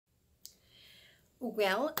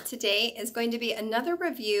Well, today is going to be another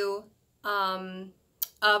review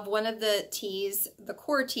of one of the teas, the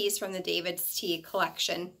core teas from the DAVIDsTEA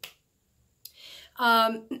collection.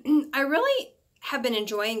 I really have been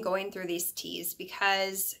enjoying going through these teas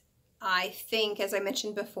because I think, as I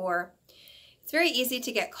mentioned before, it's very easy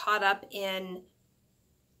to get caught up in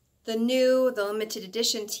the limited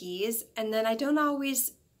edition teas, and then I don't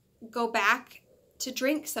always go back to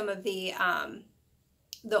drink some of the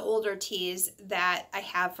older teas that I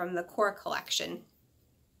have from the core collection.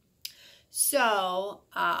 So,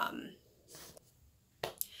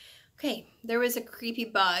 okay, there was a creepy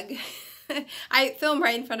bug. I film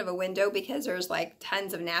right in front of a window because there's like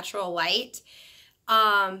tons of natural light.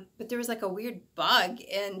 But there was like a weird bug,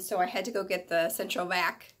 and so I had to go get the central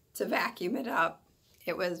vac to vacuum it up.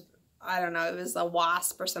 It was, I don't know, it was a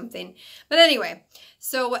wasp or something. But anyway,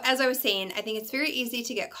 so as I was saying, I think it's very easy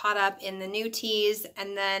to get caught up in the new teas,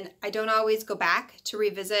 and then I don't always go back to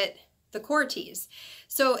revisit the core teas.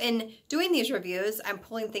 So in doing these reviews, I'm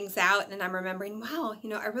pulling things out and I'm remembering, wow, you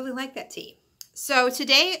know, I really like that tea. So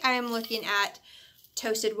today I am looking at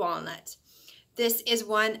Toasted Walnut. This is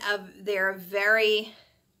one of their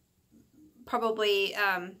probably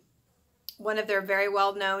one of their very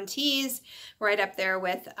well-known teas, right up there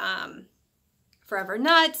with Forever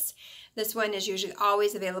Nuts. This one is usually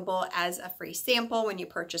always available as a free sample when you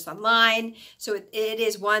purchase online. So it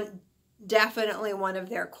is definitely one of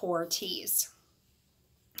their core teas.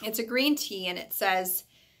 It's a green tea, and it says,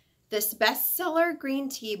 this bestseller green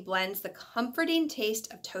tea blends the comforting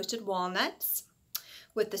taste of toasted walnuts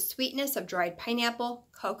with the sweetness of dried pineapple,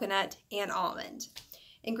 coconut, and almond.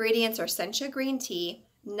 Ingredients are sencha green tea,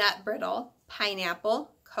 nut brittle,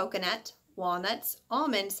 pineapple, coconut, walnuts,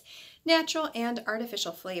 almonds, natural and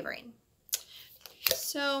artificial flavoring.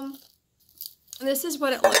 So this is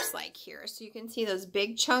what it looks like here. So you can see those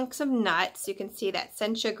big chunks of nuts. You can see that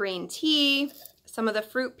sencha green tea, some of the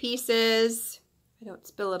fruit pieces. I don't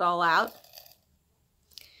spill it all out.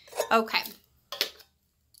 Okay.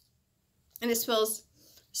 And it smells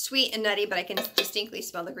sweet and nutty, but I can distinctly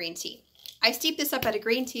smell the green tea. I steeped this up at a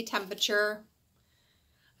green tea temperature.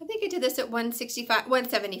 I think I did this at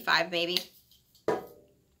 175 maybe,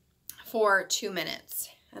 for 2 minutes.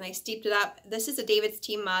 And I steeped it up. This is a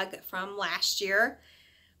DAVIDsTEA mug from last year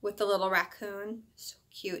with the little raccoon. So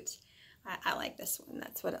cute. I like this one.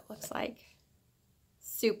 That's what it looks like.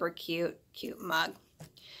 Super cute, cute mug.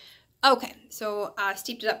 Okay, so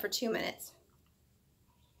steeped it up for 2 minutes.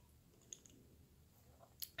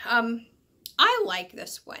 I like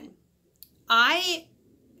this one. I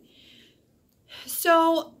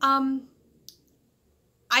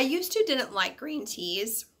used to didn't like green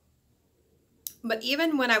teas, but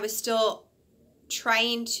even when I was still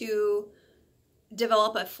trying to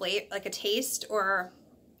develop a flavor, like a taste, or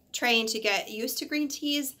trying to get used to green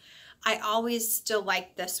teas, I always still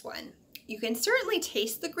liked this one. You can certainly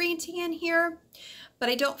taste the green tea in here, but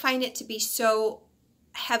I don't find it to be so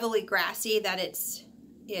heavily grassy that it's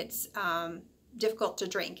difficult to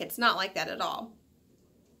drink. It's not like that at all.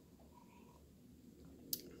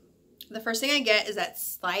 The first thing I get is that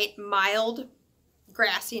slight mild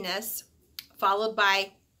grassiness, followed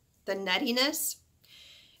by the nuttiness,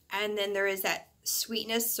 and then there is that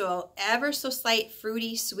sweetness, so ever so slight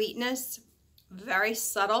fruity sweetness, very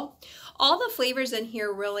subtle. All the flavors in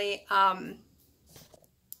here really,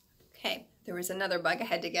 okay, there was another bug I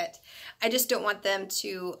had to get. I just don't want them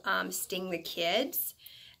to sting the kids.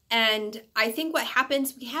 And I think what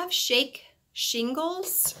happens, we have shake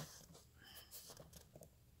shingles.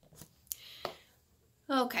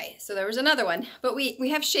 Okay, so there was another one, but we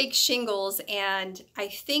have shake shingles, and I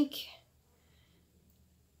think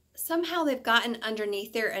somehow they've gotten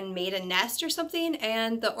underneath there and made a nest or something,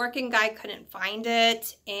 and the orkin guy couldn't find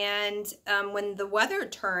it. And when the weather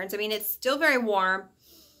turns, I mean, it's still very warm,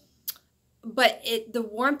 but the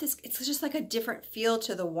warmth is, it's just like a different feel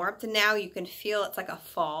to the warmth. And now you can feel it's like a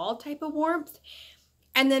fall type of warmth.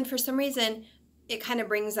 And then for some reason, it kind of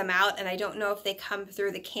brings them out, and I don't know if they come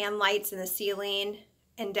through the can lights in the ceiling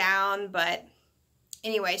and down, but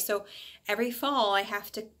anyway, so every fall I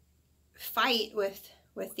have to fight with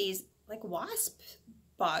these like wasp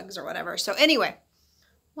bugs or whatever. So anyway,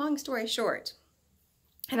 long story short,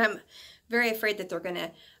 and I'm very afraid that they're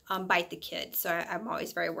gonna bite the kids, so I'm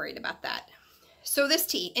always very worried about that. So this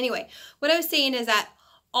tea, anyway, what I was saying is that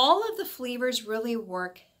all of the flavors really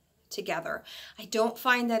work together. I don't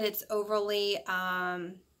find that it's overly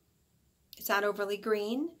it's not overly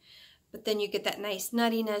green, but then you get that nice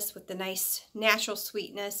nuttiness with the nice natural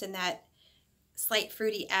sweetness and that slight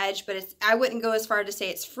fruity edge. But I wouldn't go as far to say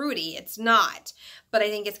it's fruity. It's not. But I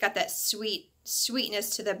think it's got that sweet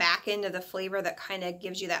sweetness to the back end of the flavor that kind of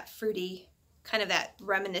gives you that fruity, kind of that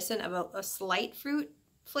reminiscent of a slight fruit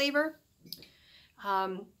flavor.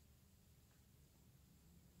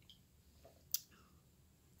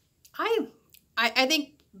 I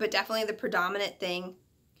think, but definitely the predominant thing,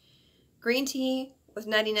 green tea with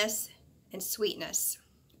nuttiness and sweetness.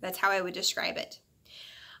 That's how I would describe it.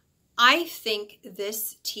 I think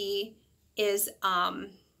this tea is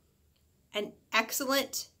an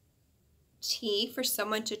excellent tea for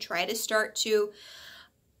someone to try to start to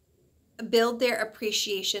build their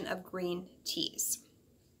appreciation of green teas.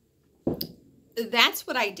 That's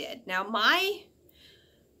what I did. Now, my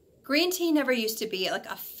green tea never used to be like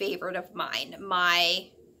a favorite of mine.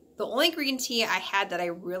 The only green tea I had that I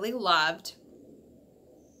really loved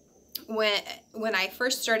when I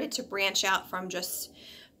first started to branch out from just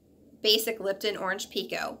basic Lipton Orange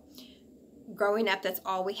Pico. Growing up, that's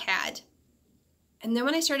all we had. And then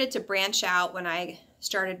when I started to branch out, when I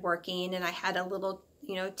started working and I had a little,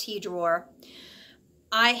 you know, tea drawer,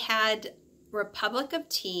 I had Republic of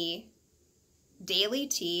Tea, Daily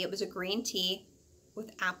Tea. It was a green tea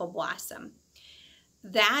with apple blossom.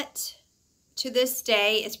 That, to this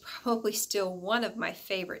day, is probably still one of my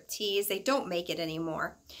favorite teas. They don't make it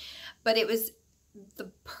anymore, but it was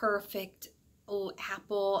the perfect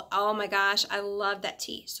apple. Oh my gosh, I love that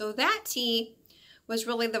tea. So that tea was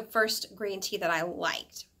really the first green tea that I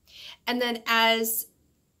liked. And then as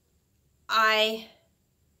I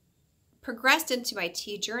progressed into my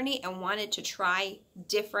tea journey and wanted to try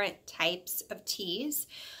different types of teas,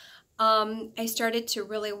 I started to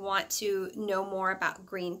really want to know more about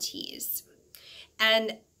green teas.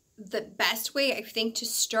 And the best way, I think, to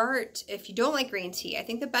start, if you don't like green tea, I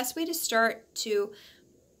think the best way to start to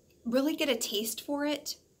really get a taste for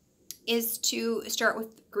it is to start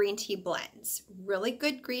with green tea blends. Really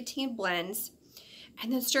good green tea blends,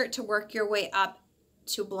 and then start to work your way up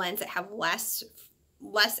to blends that have less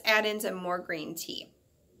add-ins and more green tea,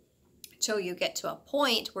 till you get to a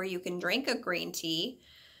point where you can drink a green tea,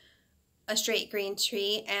 a straight green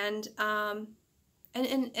tea, and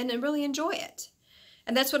really enjoy it.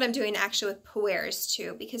 And that's what I'm doing actually with Pu'ers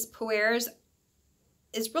too, because Pu'ers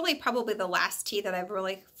is really probably the last tea that I've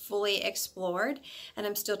really fully explored, and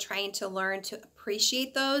I'm still trying to learn to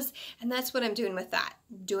appreciate those. And that's what I'm doing with that,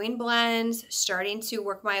 doing blends, starting to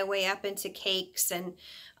work my way up into cakes and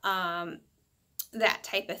that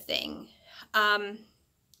type of thing.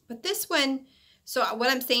 But this one, so what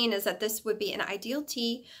I'm saying is that this would be an ideal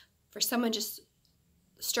tea for someone just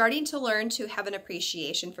starting to learn to have an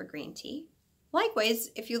appreciation for green tea. Likewise,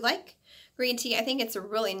 if you like green tea, I think it's a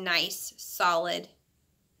really nice, solid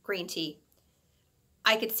green tea.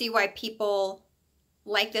 I could see why people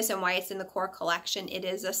like this and why it's in the core collection. It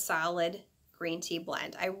is a solid green tea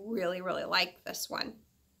blend. I really, really like this one.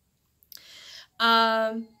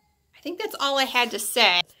 I think that's all I had to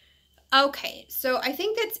say. Okay, so I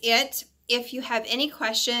think that's it. If you have any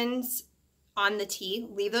questions on the tea,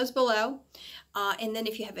 leave those below. And then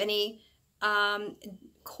if you have any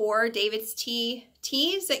core David's Tea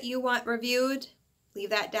teas that you want reviewed, leave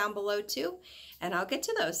that down below too, and I'll get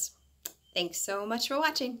to those. Thanks so much for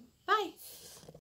watching. Bye.